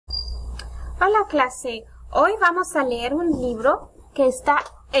Hola clase, hoy vamos a leer un libro que está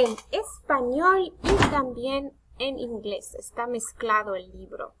en español y también en inglés. Está mezclado el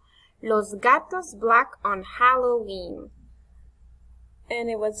libro. Los gatos black on Halloween. And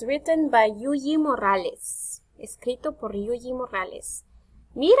it was written by Yuyi Morales. Escrito por Yuyi Morales.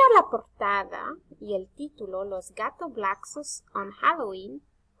 Mira la portada y el título, Los gatos blacks on Halloween.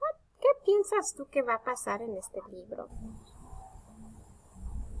 ¿Qué piensas tú que va a pasar en este libro?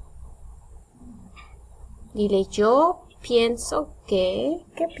 Dile, yo pienso que...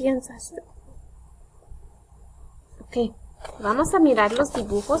 ¿Qué piensas tú? Ok, vamos a mirar los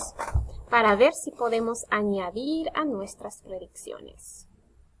dibujos para ver si podemos añadir a nuestras predicciones.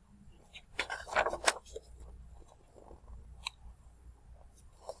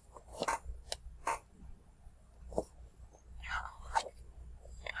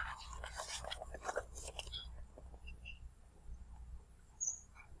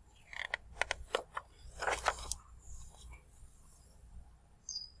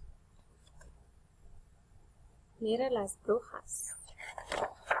 Mira las brujas.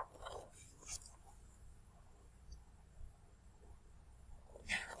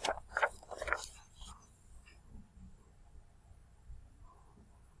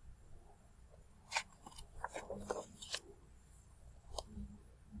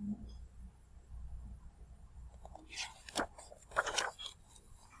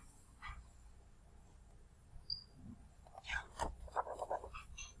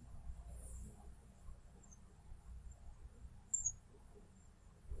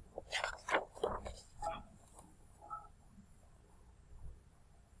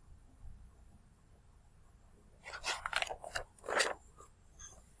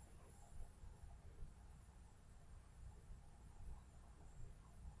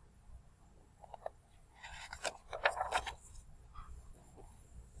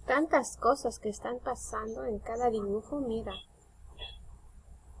 Tantas cosas que están pasando en cada dibujo, mira.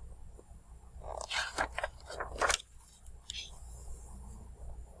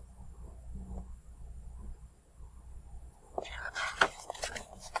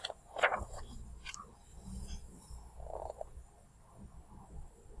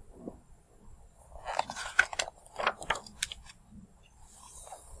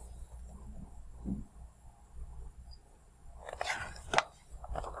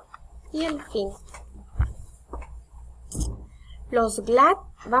 Y el fin.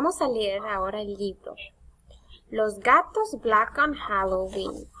 Vamos a leer ahora el libro. Los gatos black on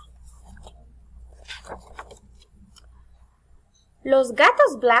Halloween. Los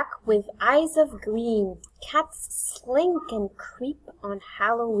gatos black with eyes of green, cats slink and creep on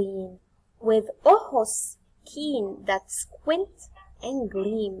Halloween, with ojos keen that squint and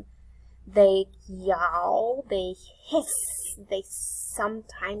gleam. They yowl, they hiss, they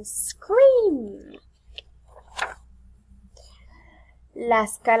sometimes scream.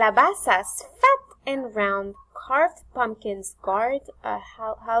 Las calabazas, fat and round, carved pumpkins guard a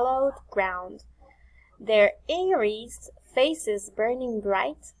hallowed ground. Their airy faces burning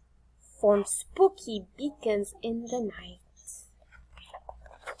bright form spooky beacons in the night.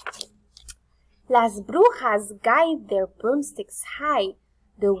 Las brujas guide their broomsticks high.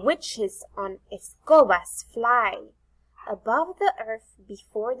 The witches on escobas fly. Above the earth,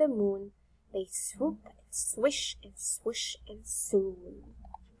 before the moon, they swoop and swish and swoosh and soon.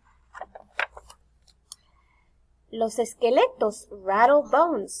 Los esqueletos rattle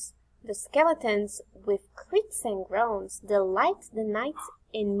bones. The skeletons, with creaks and groans, delight the night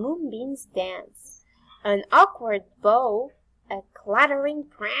in moonbeams dance. An awkward bow, a clattering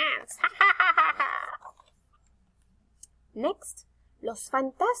prance. Ha ha ha ha ha! Next, los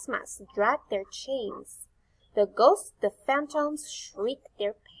fantasmas drag their chains. The ghosts, the phantoms shriek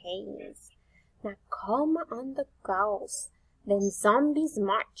their pains. Now come on the ghouls. Then zombies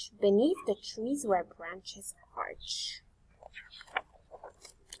march beneath the trees where branches arch.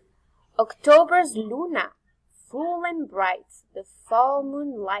 October's Luna, full and bright, the fall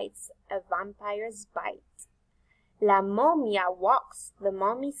moon lights a vampire's bite. La momia walks, the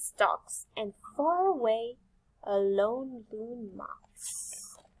mummy stalks, and far away a lone loon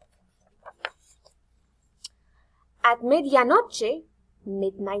mocks. At medianoche,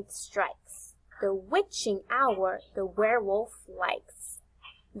 midnight strikes. The witching hour the werewolf likes.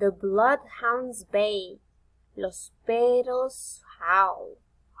 The bloodhounds bay. Los perros howl.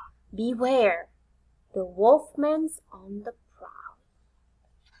 Beware, the wolfman's on the prowl.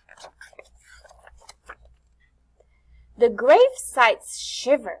 The grave sites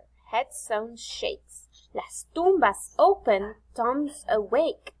shiver, headstone shakes. Las tumbas open, tombs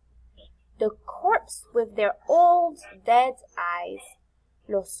awake. The corpse with their old dead eyes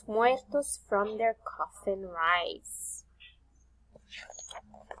Los muertos from their coffin rise.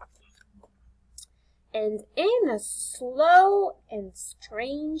 And in a slow and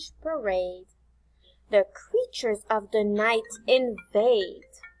strange parade, the creatures of the night invade.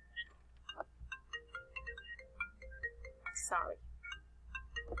 Sorry.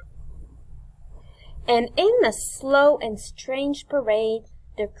 And in a slow and strange parade,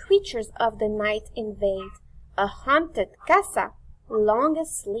 the creatures of the night invade. A haunted casa, long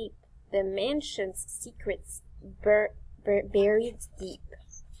asleep, the mansion's secrets buried deep.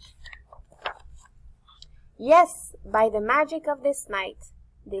 Yes, by the magic of this night,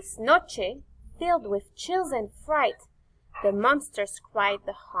 this noche, filled with chills and fright, the monsters cried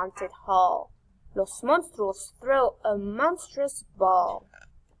the haunted hall. Los monstruos throw a monstrous ball.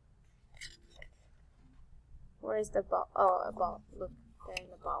 Where is the ball? Oh, a ball. Look, there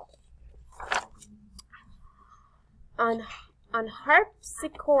in the ball. On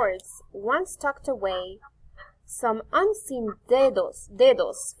harpsichords once tucked away, some unseen dedos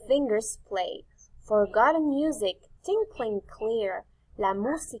fingers play. Forgotten music, tinkling clear, la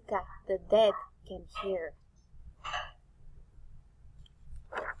música the dead can hear.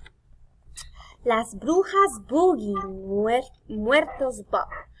 Las brujas boogie, muertos bop.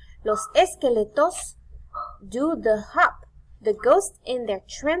 Los esqueletos do the hop. The ghosts in their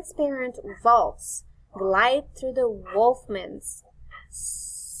transparent vaults glide through the wolfman's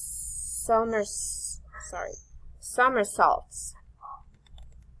somersaults.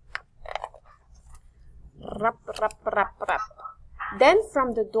 Rap, rap, rap, rap. Then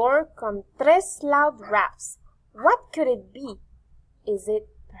from the door come tres loud raps. What could it be? Is it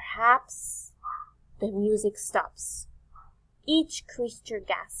perhaps? The music stops. Each creature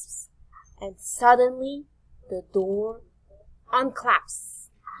gasps, and suddenly the door unclaps.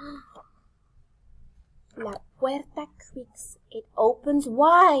 La puerta creaks, it opens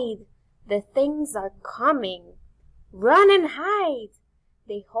wide. The things are coming. Run and hide.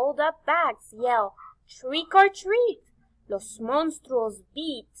 They hold up bags, yell, trick or treat. Los monstruos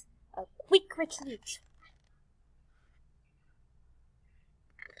beat a quick retreat.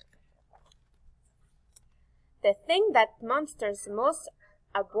 The thing that monsters most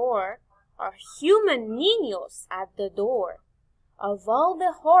abhor are human niños at the door. Of all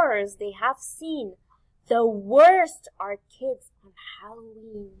the horrors they have seen, the worst are kids on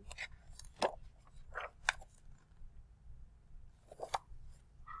Halloween.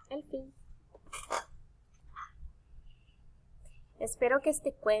 El fin. Espero que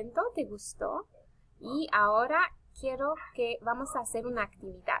este cuento te gustó y ahora quiero que vamos a hacer una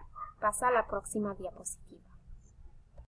actividad. Pasa a la próxima diapositiva.